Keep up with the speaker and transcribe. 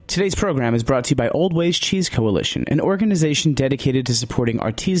Today's program is brought to you by Old Ways Cheese Coalition, an organization dedicated to supporting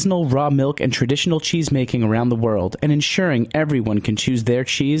artisanal raw milk and traditional cheese making around the world and ensuring everyone can choose their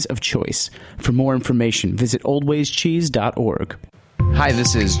cheese of choice. For more information, visit oldwayscheese.org. Hi,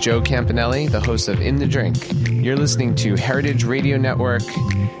 this is Joe Campanelli, the host of In the Drink. You're listening to Heritage Radio Network,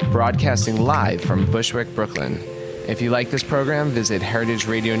 broadcasting live from Bushwick, Brooklyn. If you like this program, visit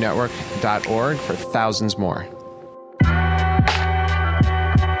heritageradionetwork.org for thousands more.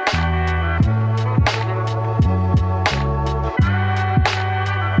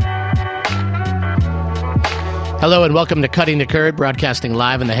 Hello and welcome to Cutting the Curd, broadcasting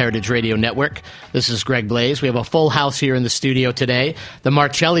live on the Heritage Radio Network. This is Greg Blaze. We have a full house here in the studio today. The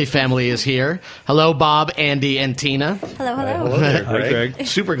Marcelli family is here. Hello, Bob, Andy, and Tina. Hello, hello. Hello there, Greg.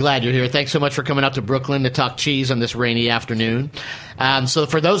 Super glad you're here. Thanks so much for coming out to Brooklyn to talk cheese on this rainy afternoon. So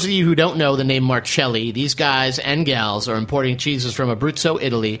for those of you who don't know the name Marcelli, these guys and gals are importing cheeses from Abruzzo,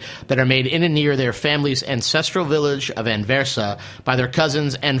 Italy, that are made in and near their family's ancestral village of Anversa by their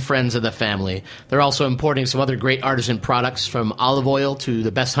cousins and friends of the family. They're also importing some other great artisan products, from olive oil to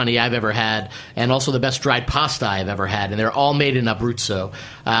the best honey I've ever had, and also the best dried pasta I've ever had, and they're all made in Abruzzo.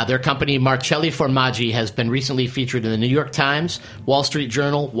 Their company, Marcelli Formaggi, has been recently featured in the New York Times, Wall Street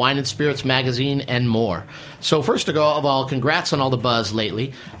Journal, Wine and Spirits Magazine, and more. So first of all, congrats on all the buzz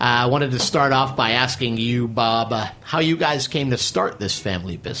lately. I wanted to start off by asking you, Bob, how you guys came to start this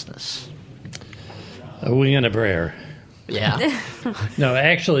family business. A wing and a prayer. Yeah. No,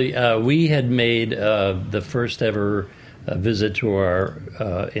 actually, we had made the first ever visit to our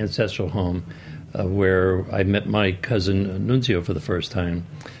ancestral home where I met my cousin Nunzio for the first time.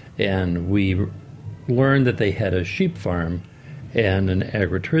 And we learned that they had a sheep farm and an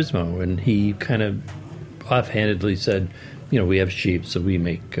agriturismo. And he kind of offhandedly said, you know, we have sheep, so we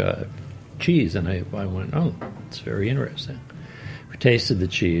make cheese. And I went, oh, it's very interesting. We tasted the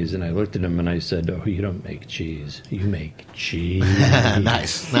cheese, and I looked at him and I said, oh, you don't make cheese. You make cheese.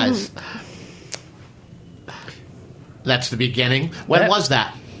 Nice. That's the beginning. When was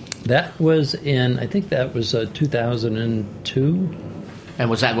that? That was I think that was 2002. And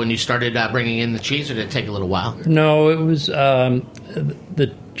was that when you started bringing in the cheese, or did it take a little while? No, it was,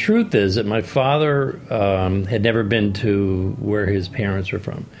 the truth is that my father had never been to where his parents were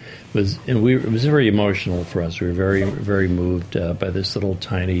from. It was very emotional for us. We were very, very moved by this little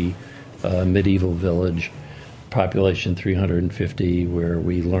tiny medieval village, population 350, where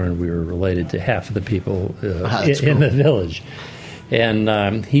we learned we were related to half of the people in the village.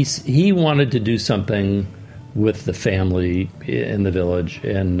 And he wanted to do something with the family in the village,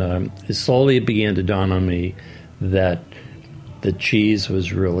 and slowly it began to dawn on me that the cheese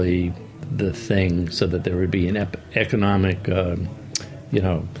was really the thing, so that there would be an economic, a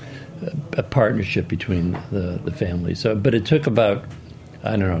partnership between the family. So, but it took about,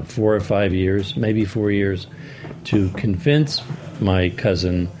 4 or 5 years, maybe 4 years, to convince my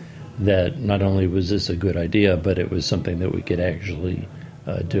cousin that not only was this a good idea, but it was something that we could actually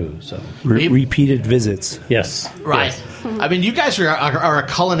do. So Repeated visits. Yes. Right. Yes. I mean, you guys are a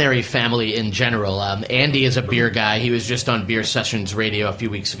culinary family in general. Andy is a beer guy. He was just on Beer Sessions Radio a few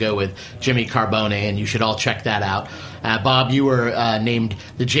weeks ago with Jimmy Carbone, and you should all check that out. Bob, you were named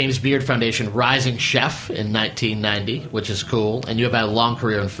the James Beard Foundation Rising Chef in 1990, which is cool, and you have had a long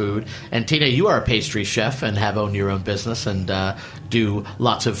career in food. And Tina, you are a pastry chef and have owned your own business and do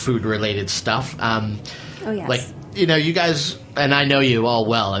lots of food-related stuff. Oh, yes. You guys, and I know you all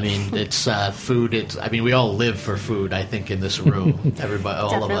well. I mean, it's food. We all live for food, I think, in this room. Everybody,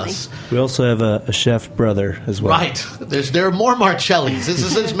 all of us. We also have a chef brother as well. Right. There are more Marcellis. This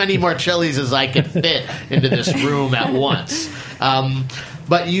is as many Marcellis as I can fit into this room at once.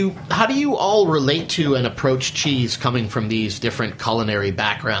 But how do you all relate to and approach cheese coming from these different culinary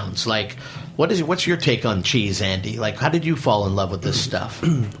backgrounds? Like, what's your take on cheese, Andy? Like, how did you fall in love with this stuff?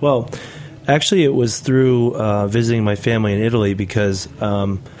 Well, actually, it was through visiting my family in Italy because,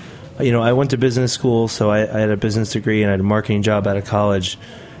 I went to business school, so I had a business degree and I had a marketing job out of college.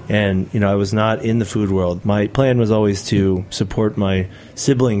 And, I was not in the food world. My plan was always to support my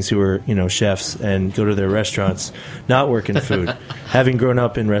siblings who were, chefs and go to their restaurants, not work in food. Having grown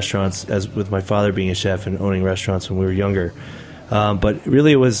up in restaurants, as with my father being a chef and owning restaurants when we were younger. But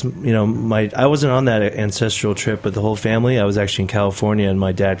really it was, I wasn't on that ancestral trip with the whole family. I was actually in California, and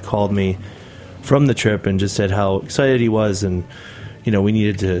my dad called me from the trip and just said how excited he was, and, we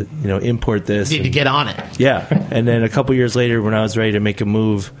needed to, import this. Need to get on it. Yeah. And then a couple years later, when I was ready to make a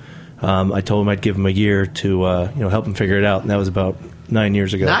move, I told him I'd give him a year to, help him figure it out. And that was about 9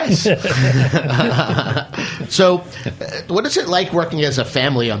 years ago. Nice. So, what is it like working as a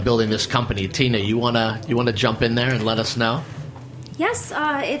family on building this company? Tina, you wanna jump in there and let us know? Yes,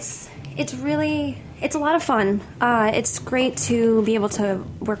 it's a lot of fun. It's great to be able to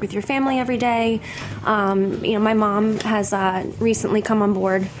work with your family every day. My mom has recently come on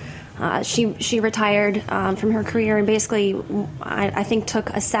board. She retired from her career and basically, I think,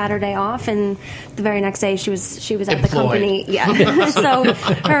 took a Saturday off, and the very next day she was at the company. Yeah, so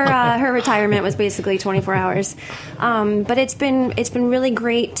her retirement was basically 24 hours. But it's been really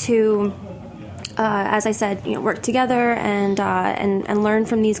great to, as I said, work together and learn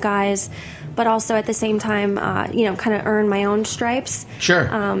from these guys. But also at the same time, kind of earn my own stripes. Sure.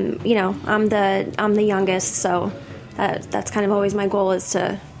 I'm the youngest, so that's kind of always my goal, is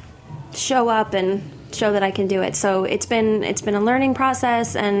to show up and show that I can do it. So it's been a learning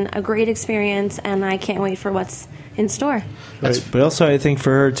process and a great experience, and I can't wait for what's in store. Right. But also, I think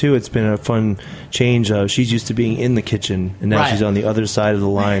for her too, it's been a fun change. She's used to being in the kitchen, and now she's on the other side of the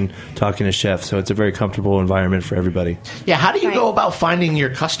line talking to chefs. So it's a very comfortable environment for everybody. Yeah, how do you go about finding your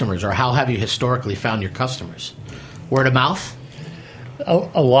customers, or how have you historically found your customers? Word of mouth?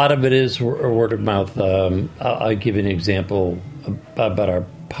 A lot of it is word of mouth. I'll give you an example about our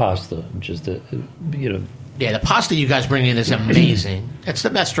pasta, just Yeah, the pasta you guys bring in is amazing. It's the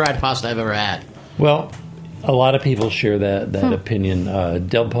best dried pasta I've ever had. Well, a lot of people share that opinion.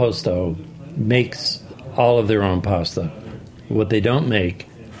 Del Posto makes all of their own pasta. What they don't make,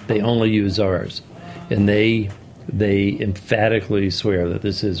 they only use ours. And they emphatically swear that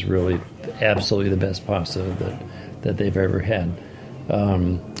this is really absolutely the best pasta that they've ever had.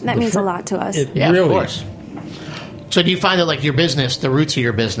 That means a lot to us. Yeah, really, of course. So do you find that, like, your business, the roots of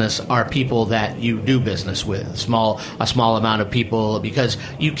your business are people that you do business with, a small amount of people, because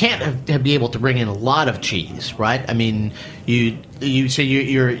you can't be able to bring in a lot of cheese, right? I mean, you say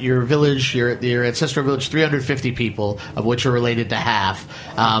your village, your ancestral village, 350 people, of which are related to half,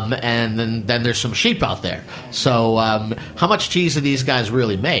 and then there's some sheep out there. So how much cheese do these guys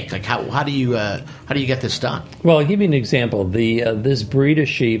really make? Like, how do you get this done? Well, I'll give you an example. This breed of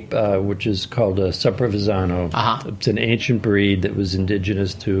sheep, which is called a Sopravesano, it's an ancient breed that was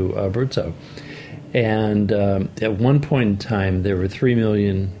indigenous to Abruzzo. And at one point in time, there were 3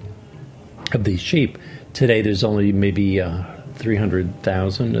 million of these sheep. Today, there's only maybe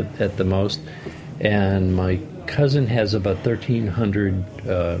 300,000 at the most. And my cousin has about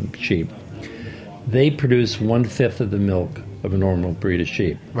 1,300 sheep. They produce 1/5 of the milk of a normal breed of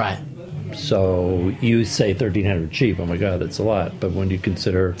sheep. Right. So you say 1,300 sheep. Oh, my God, that's a lot. But when you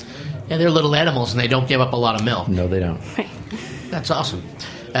consider... Yeah, they're little animals, and they don't give up a lot of milk. No, they don't. That's awesome.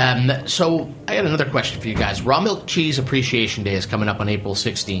 So I got another question for you guys. Raw Milk Cheese Appreciation Day is coming up on April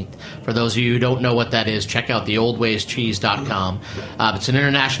 16th. For those of you who don't know what that is, check out theoldwayscheese.com. It's an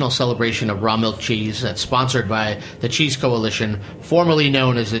international celebration of raw milk cheese that's sponsored by the Cheese Coalition, formerly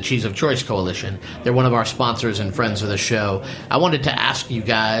known as the Cheese of Choice Coalition. They're one of our sponsors and friends of the show. I wanted to ask you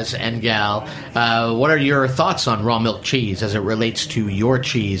guys and gal, what are your thoughts on raw milk cheese as it relates to your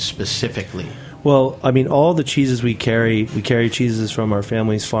cheese specifically? Well, I mean, all the cheeses we carry cheeses from our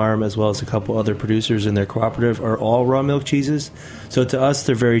family's farm, as well as a couple other producers in their cooperative, are all raw milk cheeses. So to us,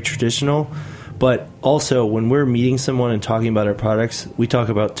 they're very traditional. But also, when we're meeting someone and talking about our products, we talk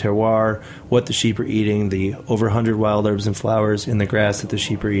about terroir, what the sheep are eating, the over 100 wild herbs and flowers in the grass that the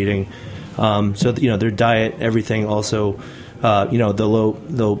sheep are eating. So, their diet, everything also...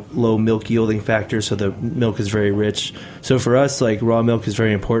 the low milk yielding factor, so the milk is very rich. So for us, like, raw milk is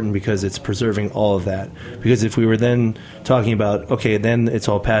very important because it's preserving all of that. Because if we were then talking about, okay, then it's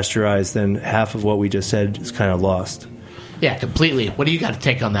all pasteurized, then half of what we just said is kind of lost. Yeah, completely. What do you got to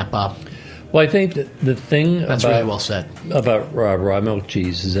take on that, Bob? Well, I think that the thing That's really well said. About raw milk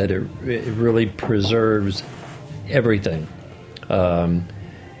cheese is that it really preserves everything.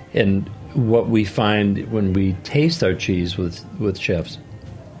 And what we find when we taste our cheese with chefs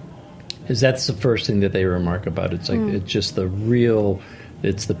is that's the first thing that they remark about. It's like it's just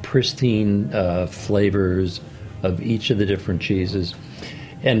it's the pristine flavors of each of the different cheeses.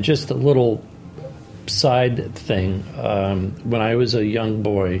 And just a little side thing, when I was a young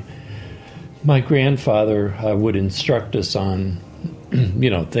boy, my grandfather would instruct us on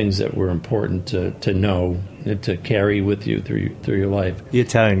things that were important to know and to carry with you through your life. The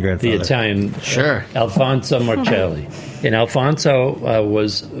Italian grandfather. The Italian. Sure. Alfonso Marcelli. And Alfonso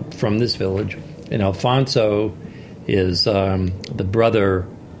was from this village. And Alfonso is the brother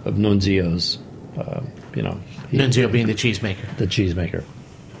of Nunzio's, Nunzio being the cheesemaker. The cheesemaker.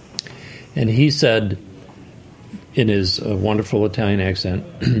 And he said, in his wonderful Italian accent,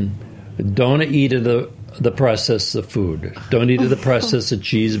 don't eat the process of food. Don't eat the process of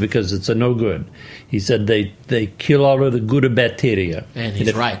cheese because it's a no good. He said they kill all of the good bacteria. And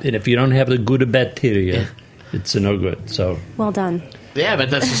he's right. And if you don't have the good bacteria, it's a no good. So Well done. Yeah, but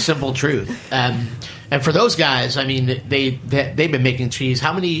that's the simple truth. And for those guys, I mean, they've been making cheese.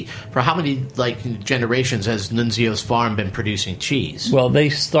 How many like generations has Nunzio's farm been producing cheese? Well, they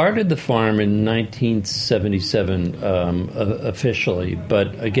started the farm in 1977 officially,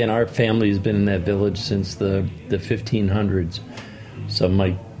 but again, our family has been in that village since the 1500s. So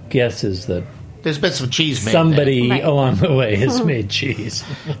my guess is that There's been some cheese made. somebody Right. along the way has made cheese.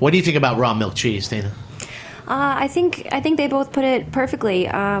 What do you think about raw milk cheese, Dana? I think they both put it perfectly.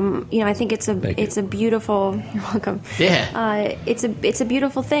 I think it's a beautiful. You're welcome. Yeah. It's a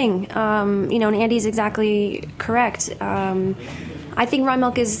beautiful thing. And Andy's exactly correct. I think raw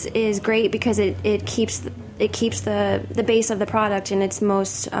milk is great because it keeps the base of the product in its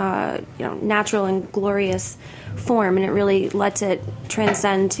most natural and glorious form, and it really lets it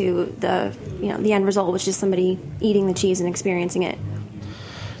transcend to the end result, which is somebody eating the cheese and experiencing it.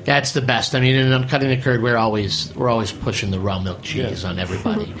 That's the best. I mean, in Uncutting the Curd, we're always pushing the raw milk cheese on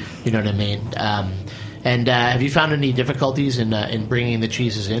everybody. You know what I mean? And have you found any difficulties in bringing the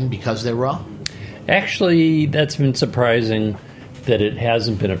cheeses in because they're raw? Actually, that's been surprising that it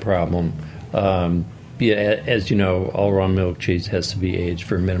hasn't been a problem. As you know, all raw milk cheese has to be aged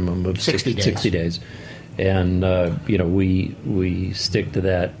for a minimum of 60 days. And we stick to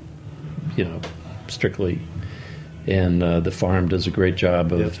that, strictly. And the farm does a great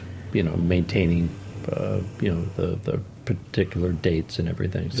job of, maintaining, the particular dates and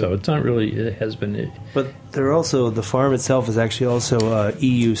everything. So it's not really, it has been. But the farm itself is actually also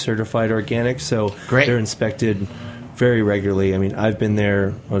EU certified organic, so Great. They're inspected very regularly. I mean, I've been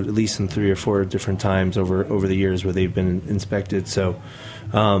there at least in 3 or 4 different times over the years where they've been inspected. So,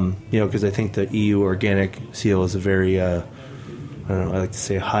 because I think the EU organic seal is a very I like to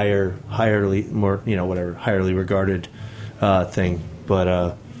say highly regarded thing.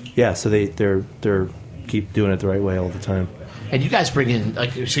 But so they're keep doing it the right way all the time. And you guys bring in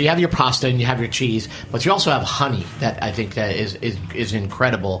so you have your pasta and you have your cheese, but you also have honey that I think that is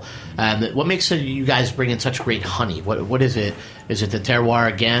incredible. What makes you guys bring in such great honey? What is it? Is it the terroir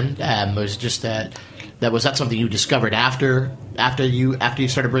again? Was it just that was that something you discovered after you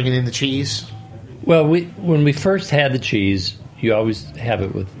started bringing in the cheese? Well, when we first had the cheese, you always have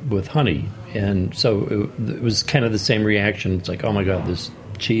it with honey, and so it was kind of the same reaction. It's like, oh my God, this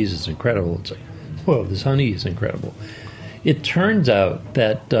cheese is incredible. It's like, whoa, this honey is incredible. It turns out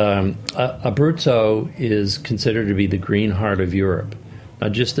that Abruzzo is considered to be the green heart of Europe,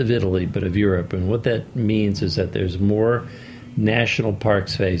 not just of Italy, but of Europe. And what that means is that there's more national park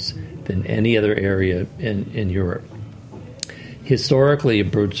space than any other area in Europe. Historically,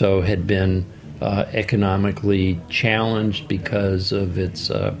 Abruzzo had been economically challenged because of its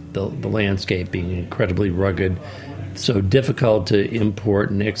the landscape being incredibly rugged, so difficult to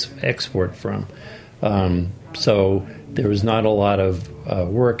import and export from. So there was not a lot of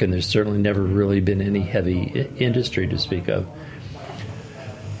work, and there's certainly never really been any heavy industry to speak of.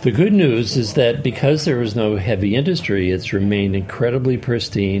 The good news is that because there was no heavy industry, it's remained incredibly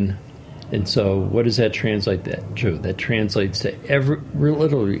pristine. And so what does that translate to? That translates to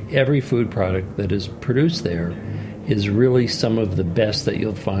literally every food product that is produced there is really some of the best that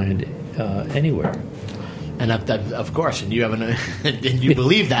you'll find anywhere. And of course, and you haven't, and you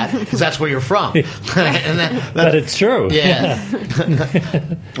believe that because that's where you're from. But it's true. Yeah.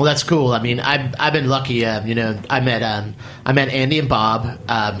 Well, that's cool. I mean, I've been lucky. I met Andy and Bob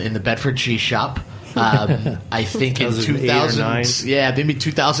in the Bedford Cheese Shop. I think in 2000, maybe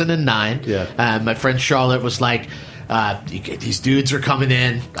 2009. Yeah. My friend Charlotte was like, these dudes are coming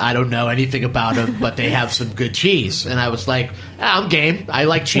in. I don't know anything about them, but they have some good cheese. And I was like, I'm game. I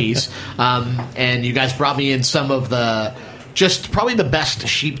like cheese. And you guys brought me in some of just probably the best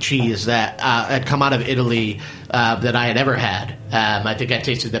sheep cheese that had come out of Italy that I had ever had. I think I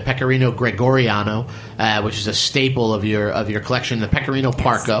tasted the Pecorino Gregoriano, which is a staple of your collection, the Pecorino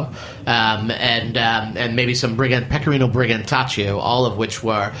Parco, and maybe some Pecorino Brigantaccio, all of which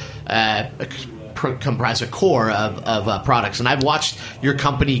were comprise a core of products. And I've watched your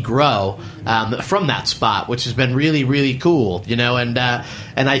company grow from that spot, which has been really, really cool, and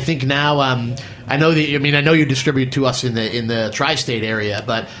I think now I know you distribute to us in the tri-state area,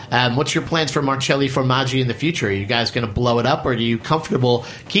 but what's your plans for Marcelli Formaggi in the future? Are you guys going to blow it up, or are you comfortable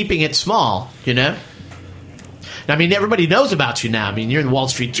keeping it small, I mean, everybody knows about you now. I mean, you're in the Wall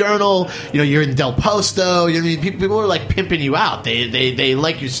Street Journal. You're in Del Posto. I mean, people are like pimping you out. They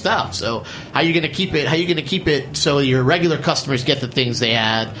like your stuff. So how are you going to keep it? How are you going to keep it so your regular customers get the things they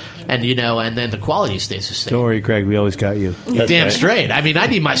had, and and then the quality stays the same? Don't worry, Greg. We always got you. Damn straight. I mean, I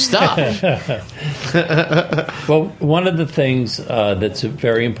need my stuff. Well, one of the things that's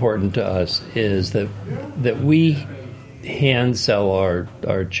very important to us is that we hand sell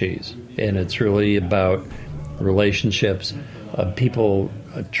our cheese, and it's really about relationships. People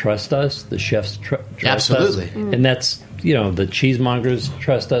trust us. The chefs trust Absolutely. us. And that's, the cheesemongers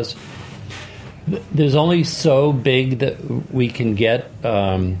trust us. There's only so big that we can get.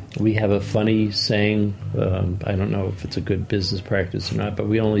 We have a funny saying, I don't know if it's a good business practice or not, but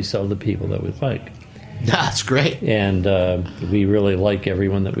we only sell to people that we like. That's great. And we really like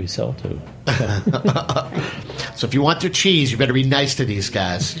everyone that we sell to. So if you want their cheese, you better be nice to these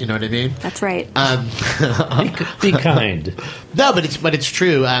guys. You know what I mean? That's right. Be kind. No, but it's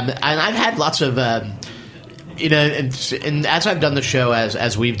true. And I've had lots of, and as I've done the show,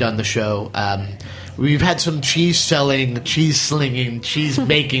 as we've done the show, we've had some cheese-selling, cheese-slinging,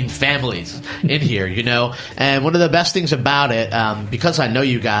 cheese-making families in here, And one of the best things about it, because I know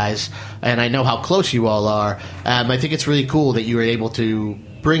you guys and I know how close you all are, I think it's really cool that you were able to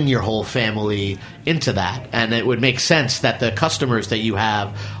bring your whole family into that. And it would make sense that the customers that you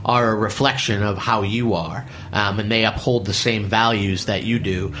have are a reflection of how you are, and they uphold the same values that you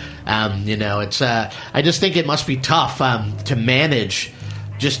do. It's I just think it must be tough to manage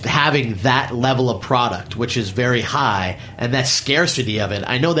just having that level of product, which is very high, and that scarcity of it.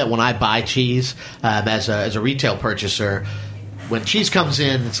 I know that when I buy cheese as a retail purchaser, when cheese comes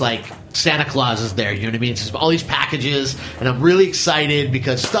in, it's like Santa Claus is there, you know what I mean? It's just all these packages, and I'm really excited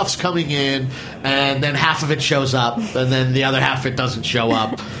because stuff's coming in, and then half of it shows up, and then the other half it doesn't show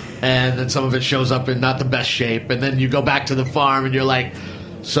up, and then some of it shows up in not the best shape, and then you go back to the farm, and you're like,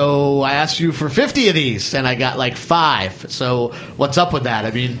 so I asked you for 50 of these, and I got like 5. So what's up with that?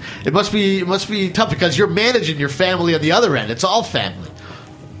 I mean, it must be tough because you're managing your family on the other end. It's all family.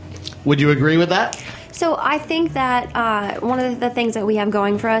 Would you agree with that? So I think that one of the things that we have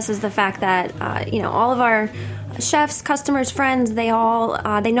going for us is the fact that all of our chefs, customers, friends, they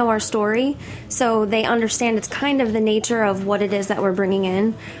know our story, so they understand it's kind of the nature of what it is that we're bringing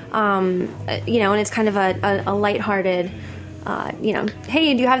in, and it's kind of a lighthearted.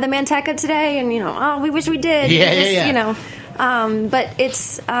 Hey, do you have the manteca today? And we wish we did. Yeah. But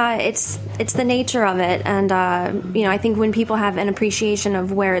it's the nature of it, and I think when people have an appreciation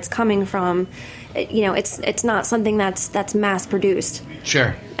of where it's coming from, it's not something that's mass produced.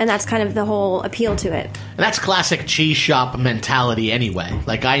 Sure. And that's kind of the whole appeal to it. And that's classic cheese shop mentality anyway.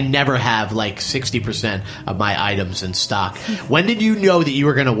 Like, I never have like 60% of my items in stock. When did you know that you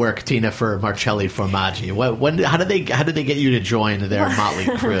were going to work, Tina, for Marcelli Formaggi? How did they get you to join their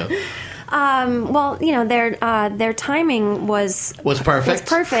motley crew? Their timing was perfect. Was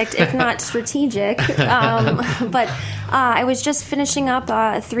perfect, if not strategic. But I was just finishing up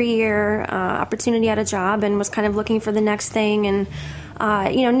a 3-year opportunity at a job and was kind of looking for the next thing, and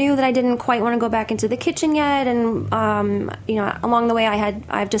knew that I didn't quite want to go back into the kitchen yet. And along the way,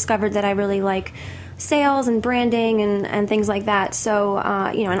 I've discovered that I really like sales and branding and things like that. So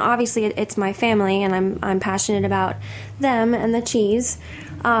and obviously it's my family, and I'm passionate about them and the cheese.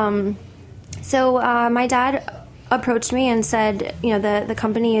 So my dad approached me and said, the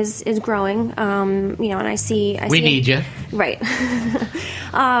company is growing, and I see we need you. Right.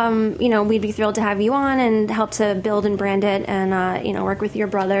 We'd be thrilled to have you on and help to build and brand it and, work with your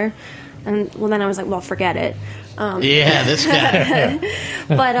brother. And then I was like, well, forget it. This guy.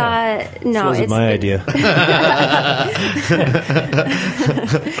 But no, this wasn't my idea.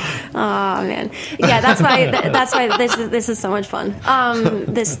 Oh man, yeah, that's why this is so much fun.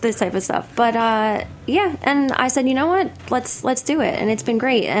 This type of stuff. But and I said, you know what, let's do it, and it's been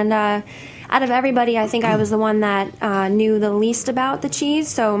great. And out of everybody, I think I was the one that knew the least about the cheese.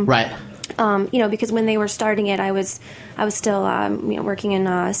 So right. Because when they were starting it, I was still working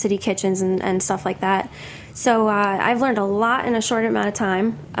in city kitchens and stuff like that. So I've learned a lot in a short amount of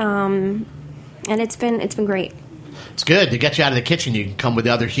time, and it's been great. It's good to get you out of the kitchen. You can come with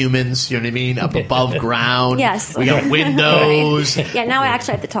other humans. You know what I mean? Up above ground. Yes, we got windows. Right. Yeah, now I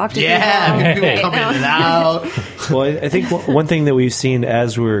actually have to talk to people. Yeah, people come in and out. Well, I think one thing that we've seen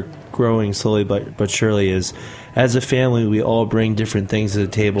as we're growing slowly but surely is, as a family, we all bring different things to the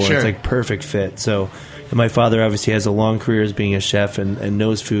table. Sure. And it's like perfect fit. So, and my father obviously has a long career as being a chef and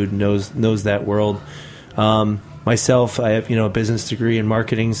knows food, knows that world. Myself, I have a business degree in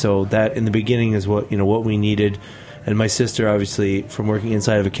marketing, so that in the beginning is what we needed. and my sister, obviously, from working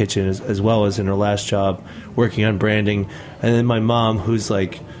inside of a kitchen as well as in her last job, working on branding, and then my mom, who's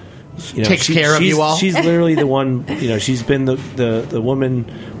like, takes care of you all. She's literally the one. She's been the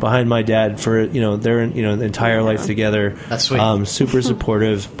woman behind my dad for their the entire life together. That's sweet. Super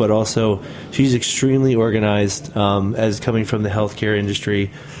supportive, but also she's extremely organized. As coming from the healthcare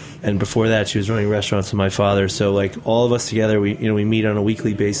industry, and before that, she was running restaurants with my father. So like all of us together, we meet on a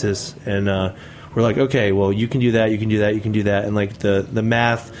weekly basis, and we're like, okay, well, you can do that, you can do that, you can do that, and like the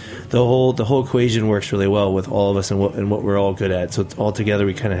math, the whole equation works really well with all of us and what we're all good at. So it's all together,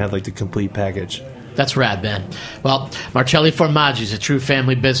 we kind of have like the complete package. That's rad, man. Well, Marcelli Formaggi is a true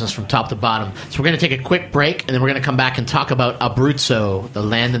family business from top to bottom. So we're going to take a quick break, and then we're going to come back and talk about Abruzzo, the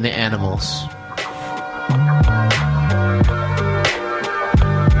land and the animals.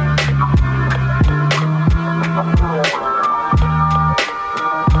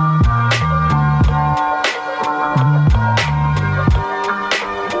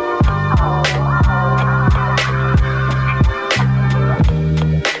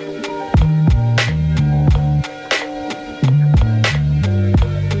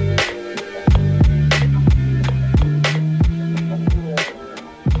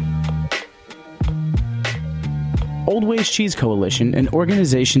 Old Ways Cheese Coalition, an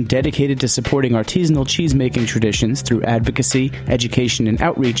organization dedicated to supporting artisanal cheese-making traditions through advocacy, education, and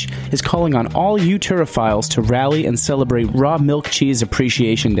outreach, is calling on all you Turophiles to rally and celebrate Raw Milk Cheese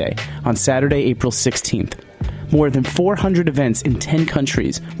Appreciation Day on Saturday, April 16th. More than 400 events in 10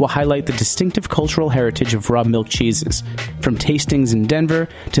 countries will highlight the distinctive cultural heritage of raw milk cheeses. From tastings in Denver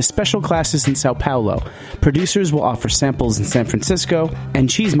to special classes in Sao Paulo, producers will offer samples in San Francisco, and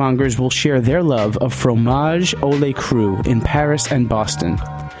cheesemongers will share their love of fromage au lait cru in Paris and Boston.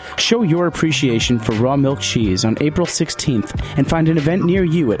 Show your appreciation for raw milk cheese on April 16th and find an event near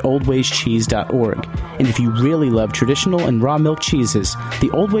you at oldwayscheese.org. And if you really love traditional and raw milk cheeses, the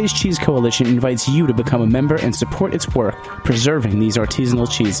Old Ways Cheese Coalition invites you to become a member and support its work preserving these artisanal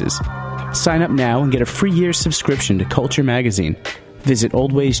cheeses. Sign up now and get a free year's subscription to Culture Magazine. Visit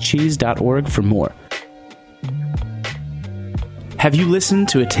oldwayscheese.org for more. Have you listened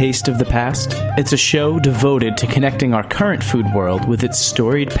to A Taste of the Past? It's a show devoted to connecting our current food world with its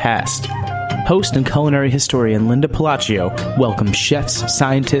storied past. Host and culinary historian Linda Palacio welcomes chefs,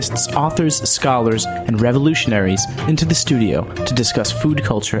 scientists, authors, scholars, and revolutionaries into the studio to discuss food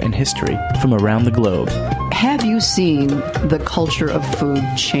culture and history from around the globe. Have you seen the culture of food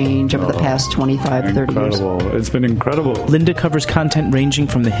change over the past 25, 30 years? Incredible. It's been incredible. Linda covers content ranging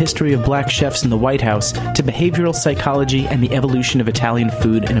from the history of black chefs in the White House to behavioral psychology and the evolution of Italian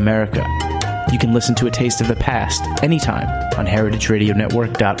food in America. You can listen to A Taste of the Past anytime on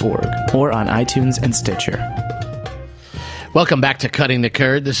heritageradionetwork.org or on iTunes and Stitcher. Welcome back to Cutting the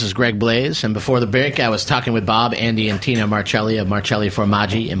Curd. This is Greg Blaze, and before the break, I was talking with Bob, Andy, and Tina Marcelli of Marcelli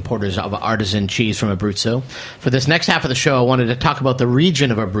Formaggi, importers of artisan cheese from Abruzzo. For this next half of the show, I wanted to talk about the region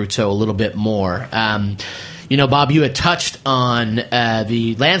of Abruzzo a little bit more. Bob, you had touched on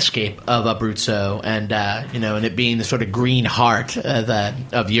the landscape of Abruzzo and and it being the sort of green heart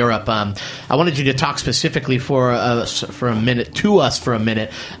of Europe. I wanted you to talk specifically for us for a minute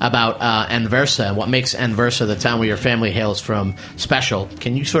about Anversa, what makes Anversa, the town where your family hails from, special.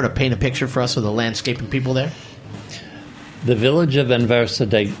 Can you sort of paint a picture for us of the landscape and people there? The village of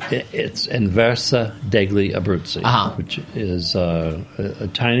Anversa, it's Anversa degli Abruzzi, which is a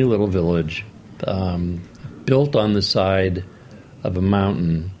tiny little village built on the side of a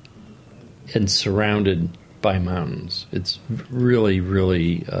mountain and surrounded by mountains. It's really,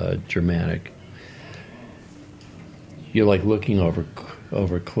 really dramatic. You're like looking over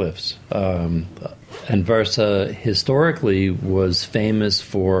cliffs. Anversa historically was famous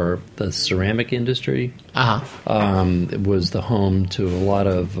for the ceramic industry. It was the home to a lot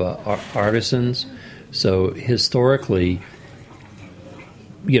of artisans. So historically,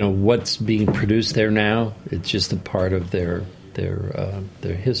 what's being produced there now, it's just a part of their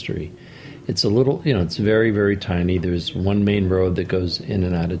history. It's a little, it's very, very tiny. There's one main road that goes in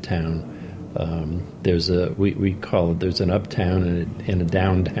and out of town. There's we call it, there's an uptown and a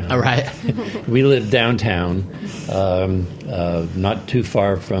downtown. All right. We live downtown, not too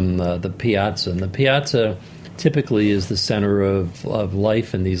far from the piazza. And the piazza typically is the center of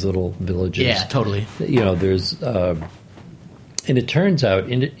life in these little villages. Yeah, totally. There's... And it turns out,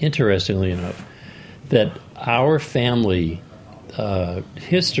 interestingly enough, that our family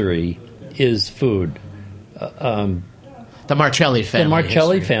history is food. The Marcelli family. The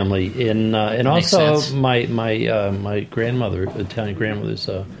Marcelli history. family, and also my grandmother, Italian grandmother's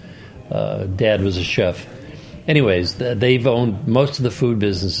dad was a chef. Anyways, they've owned most of the food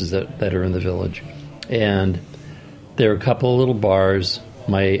businesses that are in the village, and there are a couple of little bars.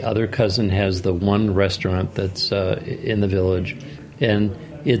 My other cousin has the one restaurant that's in the village, and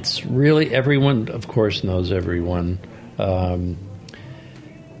it's really everyone, of course, knows everyone.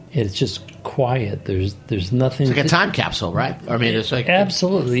 It's just quiet. There's nothing. It's like a time capsule, right? I mean, it's like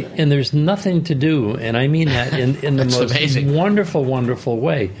absolutely, and there's nothing to do, and I mean that in the most amazing. wonderful, wonderful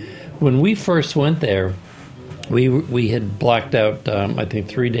way. When we first went there, we had blocked out I think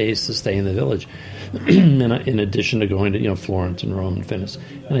 3 days to stay in the village, in addition to going to Florence and Rome and Venice.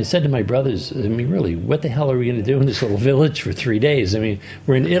 And I said to my brothers, I mean, really, what the hell are we going to do in this little village for 3 days? I mean,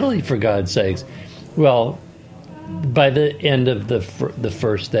 we're in Italy, for God's sakes. Well, by the end of the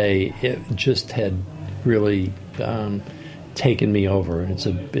first day, it just had really taken me over. It's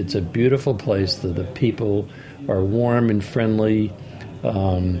a beautiful place. The people are warm and friendly.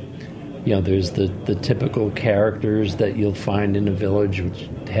 There's the typical characters that you'll find in a village, which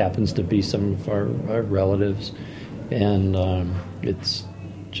happens to be some of our relatives, and it's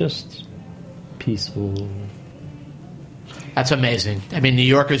just peaceful. That's amazing. I mean, New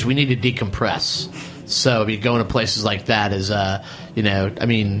Yorkers, we need to decompress. So going to places like that is, I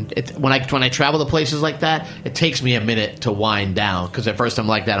mean, when I travel to places like that, it takes me a minute to wind down, because at first I'm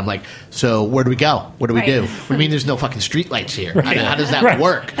like that. I'm like, so where do we go? What do we do? What do you mean there's no fucking streetlights here? Right. How does that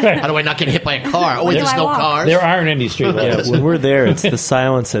work? How do I not get hit by a car? Oh, wait, there's no cars? There aren't any streetlights. Yeah, when we're there, it's the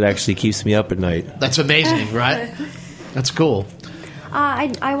silence that actually keeps me up at night. That's amazing, right? That's cool.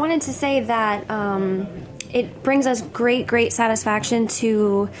 I wanted to say that it brings us great satisfaction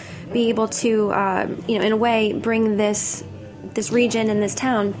to be able to, in a way, bring this region and this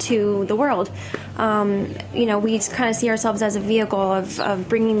town to the world. We kind of see ourselves as a vehicle of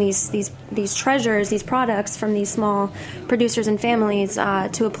bringing these treasures, these products from these small producers and families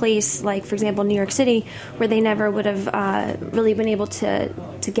to a place like, for example, New York City, where they never would have really been able to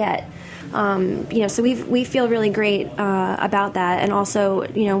get. So we feel really great about that, and also,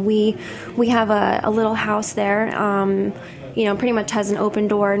 we have a little house there. Pretty much has an open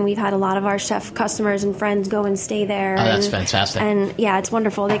door, and we've had a lot of our chef customers and friends go and stay there. Oh, that's fantastic! And yeah, it's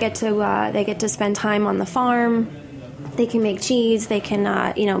wonderful. They get to spend time on the farm. They can make cheese. They can,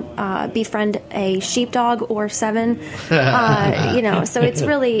 befriend a sheepdog or 7. So it's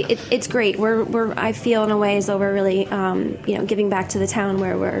really it's great. I feel in a way as though we're really giving back to the town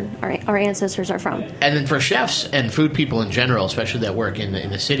where our ancestors are from. And then for chefs and food people in general, especially that work in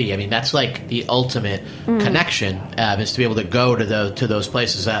the city, I mean, that's like the ultimate connection is to be able to go to those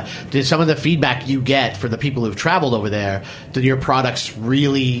places. Did some of the feedback you get for the people who've traveled over there? Do your products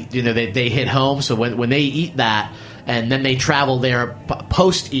really they hit home? So when they eat that, and then they travel there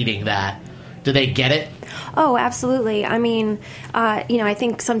post eating that, do they get it? Oh, absolutely. I mean, I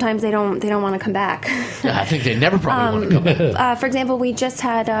think sometimes they don't want to come back. I think they never probably want to come back. For example, we just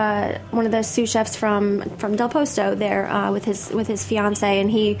had one of the sous chefs from Del Posto there with his fiance, and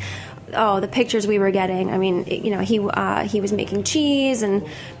the pictures we were getting. I mean, he was making cheese and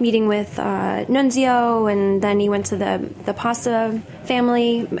meeting with Nunzio, and then he went to the Pasta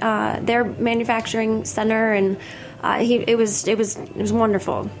family, their manufacturing center, and it was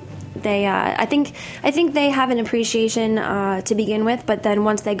wonderful. They, I think they have an appreciation to begin with, but then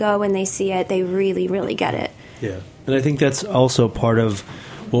once they go and they see it, they really, really get it. Yeah, and I think that's also part of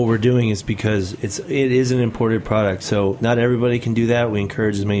what we're doing is because it is an imported product, so not everybody can do that. We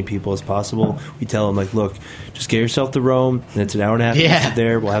encourage as many people as possible. We tell them, like, look, just get yourself to Rome, and it's an hour and a half to get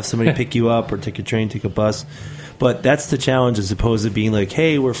there. We'll have somebody pick you up or take a train, take a bus. But that's the challenge, as opposed to being like,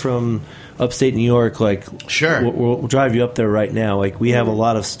 hey, we're from upstate New York, like, sure, we'll drive you up there right now. Like, we have a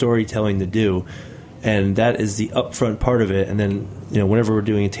lot of storytelling to do, and that is the upfront part of it. And then, whenever we're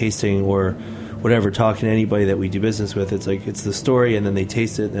doing a tasting or whatever, talking to anybody that we do business with, it's like, it's the story, and then they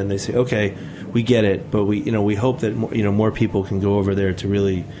taste it, and they say, okay, we get it, but we hope that more people can go over there to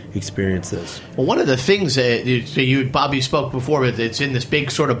really experience this. Well, one of the things that Bobby spoke before, it's in this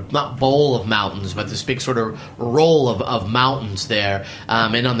big sort of, not bowl of mountains, but this big sort of roll of mountains there.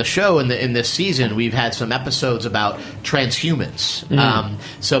 And on the show in this season, we've had some episodes about transhumance.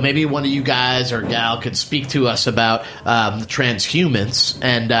 So maybe one of you guys or gal could speak to us about transhumance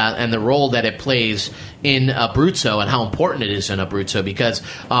and the role that it plays in Abruzzo and how important it is in Abruzzo, because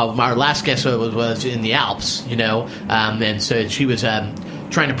our last guest was in the Alps, and so she was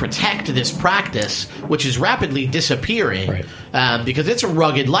trying to protect this practice, which is rapidly disappearing, right. Because it's a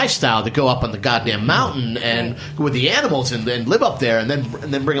rugged lifestyle to go up on the goddamn mountain and with the animals and live up there and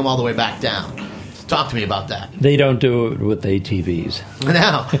then bring them all the way back down. Talk to me about that. They don't do it with ATVs.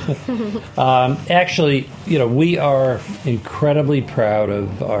 No. Actually, we are incredibly proud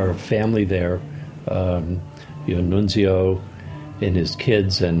of our family there. Nunzio and his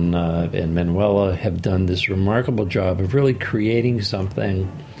kids and Manuela have done this remarkable job of really creating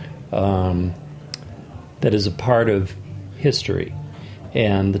something that is a part of history.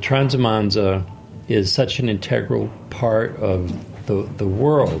 And the Transumanza is such an integral part of the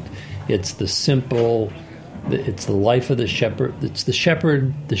world. It's the simple, it's the life of the shepherd. It's the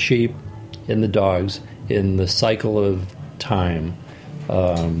shepherd, the sheep, and the dogs in the cycle of time.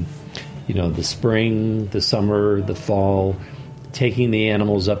 The spring, the summer, the fall, taking the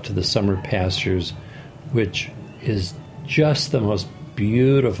animals up to the summer pastures, which is just the most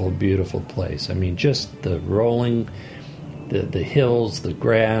beautiful, beautiful place. I mean, just the rolling, the hills, the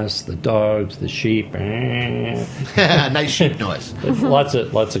grass, the dogs, the sheep. Nice sheep noise. lots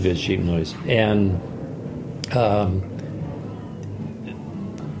of good sheep noise. And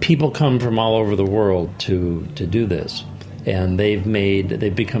people come from all over the world to do this. And they've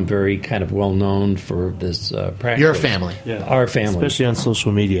become very kind of well known for this practice. Your family, Yeah. Our family, especially on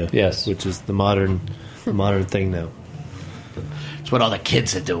social media. Yes. Which is the modern thing now. it's what all the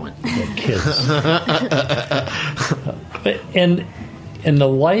kids are doing. kids. and the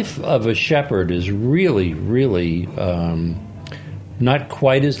life of a shepherd is really, really not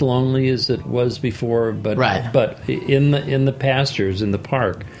quite as lonely as it was before, but Right. but in the pastures, in the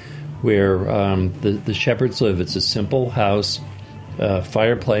park, where the shepherds live, it's a simple house,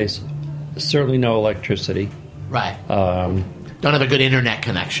 fireplace, certainly no electricity. Right. Don't have a good internet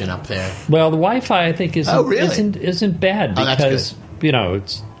connection up there. Well, the Wi-Fi I think isn't Oh, really? isn't bad Oh, that's because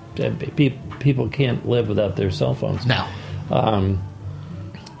it's people can't live without their cell phones. No.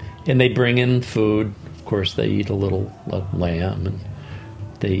 And they bring in food. Of course, they eat a little lamb and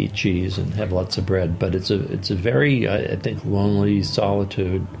they eat cheese and have lots of bread. But it's a very I think lonely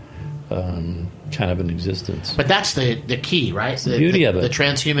solitude kind of an existence. But that's the key, right? The beauty of it. The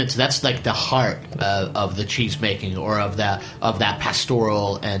transhumans, that's like the heart of the cheese making or of that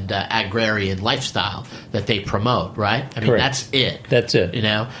pastoral and agrarian lifestyle that they promote, right? I mean, Correct. that's it. That's it. You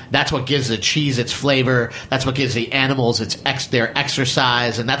know, that's what gives the cheese its flavor. That's what gives the animals their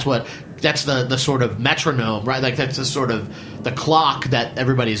exercise, and that's the sort of metronome, right? Like that's the sort of the clock that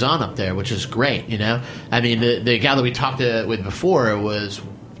everybody's on up there, which is great. You know, I mean, the gal that we talked with before was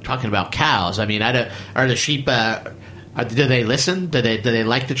talking about cows. I mean, are the sheep? Do they listen? Do they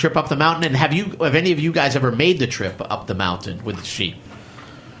like the trip up the mountain? And have any of you guys ever made the trip up the mountain with the sheep?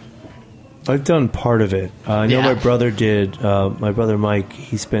 I've done part of it. I know Yeah. my brother did. My brother Mike,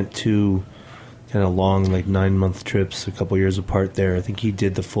 he spent 2 kind of long, like 9-month trips, a couple years apart there. I think he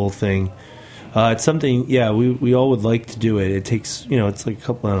did the full thing. It's something, we all would like to do it. It takes, it's like a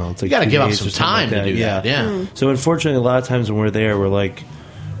couple, I don't know, it's like You got to 2 give up days some or something time like to do that. Yeah. So unfortunately, a lot of times when we're there,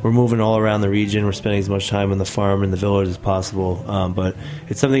 we're moving all around the region. We're spending as much time on the farm and the village as possible. But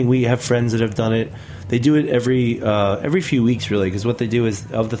it's something we have friends that have done it. They do it every few weeks, really, because what they do is,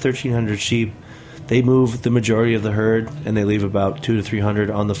 of the 1,300 sheep, they move the majority of the herd, and they leave about 200 to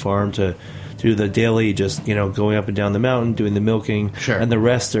 300 on the farm to do the daily, just going up and down the mountain, doing the milking, Sure. and the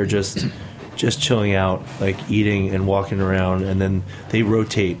rest are just chilling out, like eating and walking around, and then they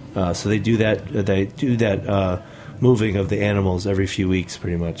rotate. So they do that. Moving of the animals every few weeks,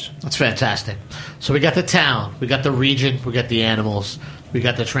 pretty much. That's fantastic. So we got the town, we got the region, we got the animals, we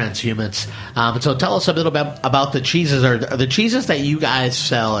got the transhumans. So tell us a little bit about the cheeses. Are the cheeses that you guys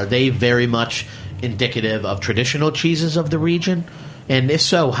sell, are they very much indicative of traditional cheeses of the region? And if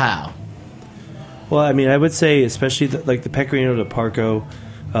so, how? Well, I mean, I would say especially the Pecorino di Parco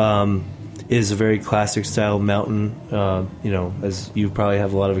is a very classic style mountain. As you probably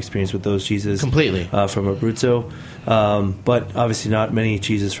have a lot of experience with those cheeses. Completely. From Abruzzo. But obviously not many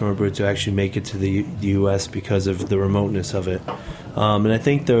cheeses from Abruzzo actually make it to the U.S. because of the remoteness of it. And I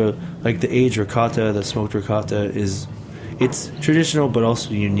think the aged ricotta, the smoked ricotta, it's traditional but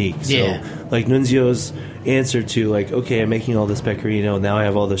also unique. Yeah. So like Nunzio's answer to okay, I'm making all this Pecorino, now I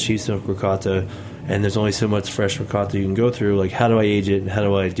have all the sheep smoked ricotta, and there's only so much fresh ricotta you can go through. Like, how do I age it, and how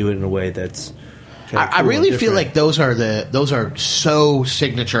do I do it in a way that's I really feel like those are so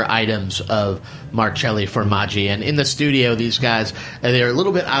signature items of Marcelli Formaggi, and in the studio, these guys, they're a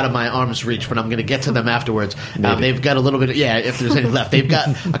little bit out of my arm's reach, but I'm going to get to them afterwards. They've got a little bit, if there's any left. They've got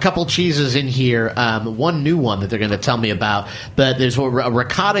a couple cheeses in here, one new one that they're going to tell me about, but there's a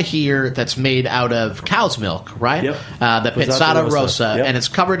ricotta here that's made out of cow's milk, right? Yep. The Pizzata Rossa, Yep. and it's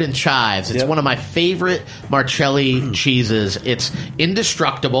covered in chives. It's Yep. one of my favorite Marcelli cheeses. It's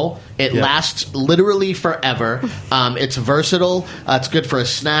indestructible. It lasts literally forever. It's versatile. It's good for a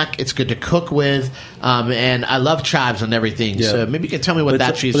snack. It's good to cook with. And I love chives and everything. Yeah. So maybe you can tell me what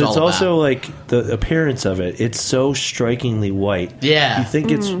that cheese is all But it's about. also the appearance of it. It's so strikingly white. Yeah. You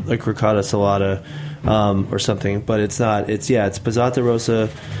think it's like ricotta salata, or something, but it's not. It's Posata Rosa.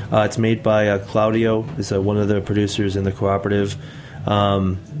 It's made by Claudio, is one of the producers in the cooperative.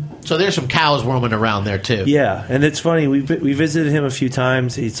 So there's some cows roaming around there too. Yeah, and it's funny. We visited him a few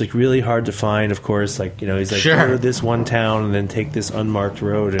times. It's like really hard to find. Of course, like he's like go to this one town and then take this unmarked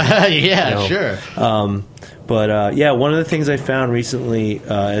road. And, sure. But one of the things I found recently,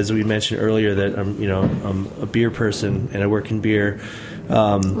 as we mentioned earlier, that I'm a beer person and I work in beer.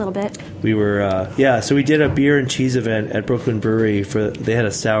 A little bit. We were so we did a beer and cheese event at Brooklyn Brewery. They had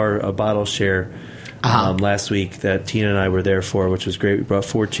a bottle share. Last week that Tina and I were there for, which was great. We brought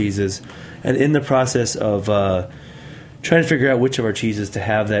 4 cheeses, and in the process of trying to figure out which of our cheeses to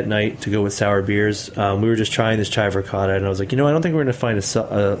have that night to go with sour beers, we were just trying this chive ricotta, and I was like, I don't think we're going to find a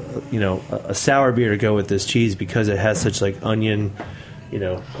sour beer to go with this cheese because it has such like onion.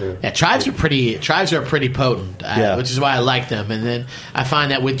 Chives are pretty potent, which is why I like them. And then I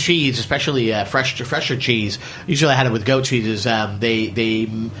find that with cheese, especially fresher cheese, usually I had it with goat cheeses. They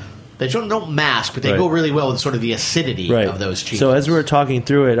don't mask, but they go really well with sort of the acidity of those cheeses. So as we were talking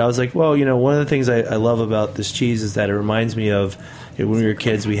through it, I was like, well, one of the things I love about this cheese is that it reminds me of when we were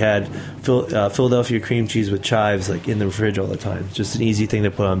kids, we had Philadelphia cream cheese with chives like in the fridge all the time. It's just an easy thing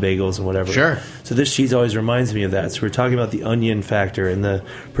to put on bagels and whatever. Sure. So this cheese always reminds me of that. So we're talking about the onion factor, and the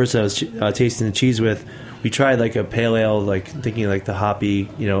person I was tasting the cheese with, we tried like a pale ale, like thinking like the hoppy,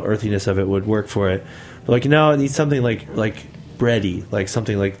 earthiness of it would work for it. But like, it needs something like bready, like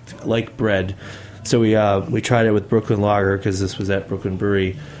something like bread. So we tried it with Brooklyn Lager because this was at Brooklyn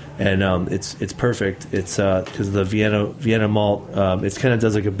Brewery, and it's perfect. It's because of the Vienna malt. It kind of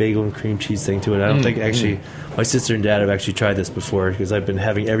does like a bagel and cream cheese thing to it. I don't think actually my sister and dad have actually tried this before because I've been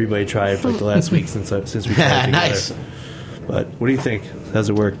having everybody try it for like the last week since we tried it together. Nice. But what do you think? How does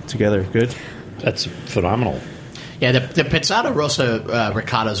it work together? Good. That's phenomenal. Yeah, the Posata Rosa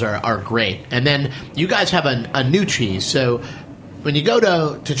ricottas are great. And then you guys have a new cheese. So when you go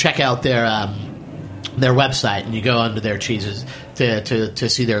to check out their website and you go under their cheeses to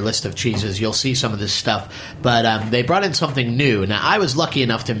see their list of cheeses, you'll see some of this stuff. But they brought in something new. Now, I was lucky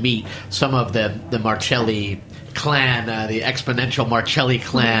enough to meet some of the Marcelli clan, the exponential Marcelli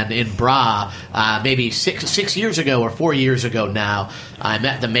clan in Bra, maybe 6 years ago or 4 years ago now. I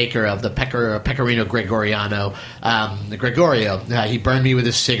met the maker of the Pecorino Gregoriano, Gregorio. He burned me with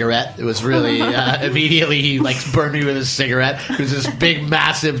his cigarette. It was really immediately he burned me with his cigarette. He was this big,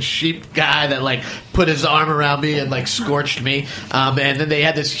 massive sheep guy that put his arm around me and scorched me. And then they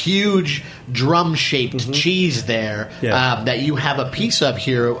had this huge drum-shaped cheese there that you have a piece of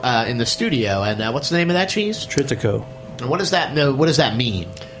here in the studio. And what's the name of that cheese? Tritico. And what does that mean?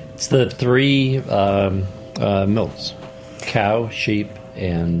 It's the 3 milks: cow, sheep,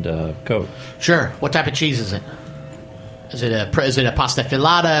 and goat. Sure. What type of cheese is it? Is it a pasta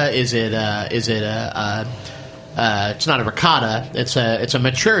filata? Is it it's not a ricotta. It's a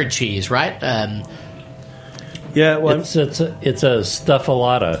matured cheese, right? Yeah. Well, it's a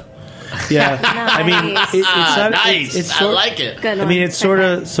stuffalata. Yeah, I mean, it's not nice. It's I like it. Good I mean, it's sort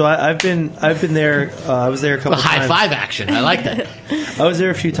of. So I've been there. I was there a couple. High times. five action. I like that. I was there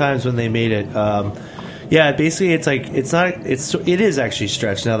a few times when they made it. Yeah, basically, it is actually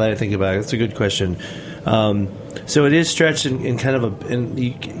stretched. Now that I think about it, it's a good question. So it is stretched in kind of and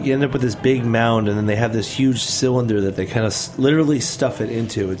you end up with this big mound, and then they have this huge cylinder that they kind of literally stuff it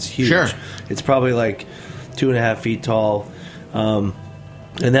into. It's huge. Sure. It's probably 2.5 feet tall.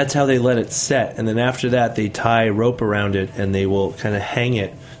 And that's how they let it set. And then after that, they tie rope around it, and they will kind of hang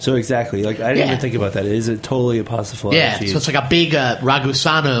it. So exactly, I didn't even think about that. Is it totally a pasta filata? Yeah, cheese? so it's like a big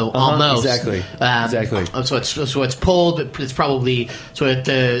ragusano almost. Exactly. So it's pulled. It's probably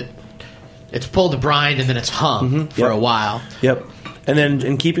it's pulled to brine, and then it's hung for a while. Yep. And then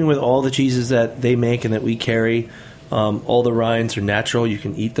in keeping with all the cheeses that they make and that we carry, all the rinds are natural. You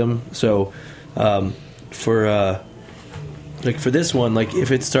can eat them. So for this one,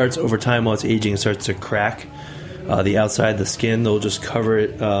 if it starts over time while it's aging, it starts to crack the outside, the skin, they'll just cover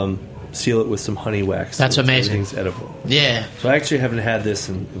it, seal it with some honey wax. That's so amazing. Everything's edible. Yeah. So I actually haven't had this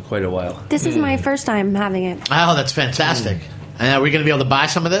in quite a while. This is my first time having it. Oh, that's fantastic. And are we going to be able to buy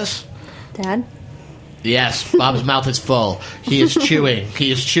some of this? Dad? Yes, Bob's mouth is full. He is chewing.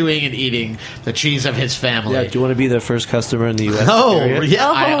 He is chewing and eating the cheese of his family. Yeah, do you want to be the first customer in the U.S. Oh, area? yeah,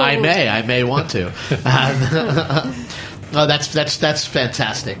 I may want to. Oh, that's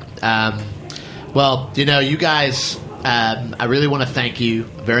fantastic. Well, you guys, I really want to thank you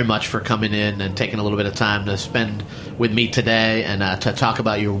very much for coming in and taking a little bit of time to spend with me today and to talk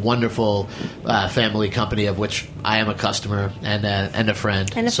about your wonderful family company, of which I am a customer and a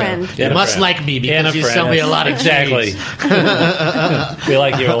friend. And a friend. You must like me because you sell me a lot of exactly. We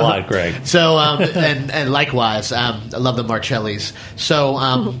like you a lot, Greg. So, and likewise, I love the Marcellis.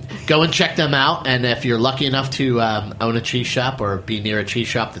 So go and check them out. And if you're lucky enough to own a cheese shop or be near a cheese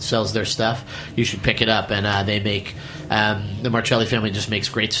shop that sells their stuff, you should pick it up. And they make, the Marcelli family just makes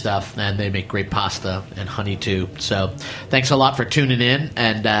great stuff, and they make great pasta and honey too. So thanks a lot for tuning in,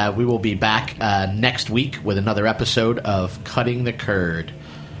 and we will be back next week with another episode of Cutting the Curd.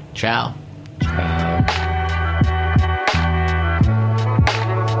 Ciao.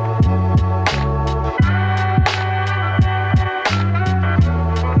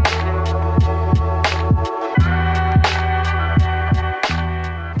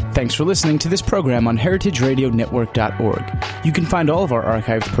 Thanks for listening to this program on heritageradionetwork.org. You can find all of our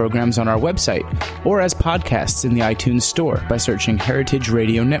archived programs on our website or as podcasts in the iTunes Store by searching Heritage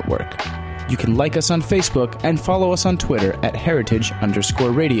Radio Network. You can like us on Facebook and follow us on Twitter at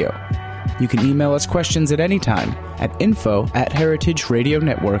 @heritage_radio. You can email us questions at any time at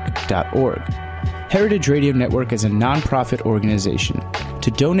info@heritageradionetwork.org. Heritage Radio Network is a nonprofit organization. To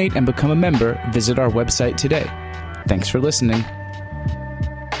donate and become a member, visit our website today. Thanks for listening.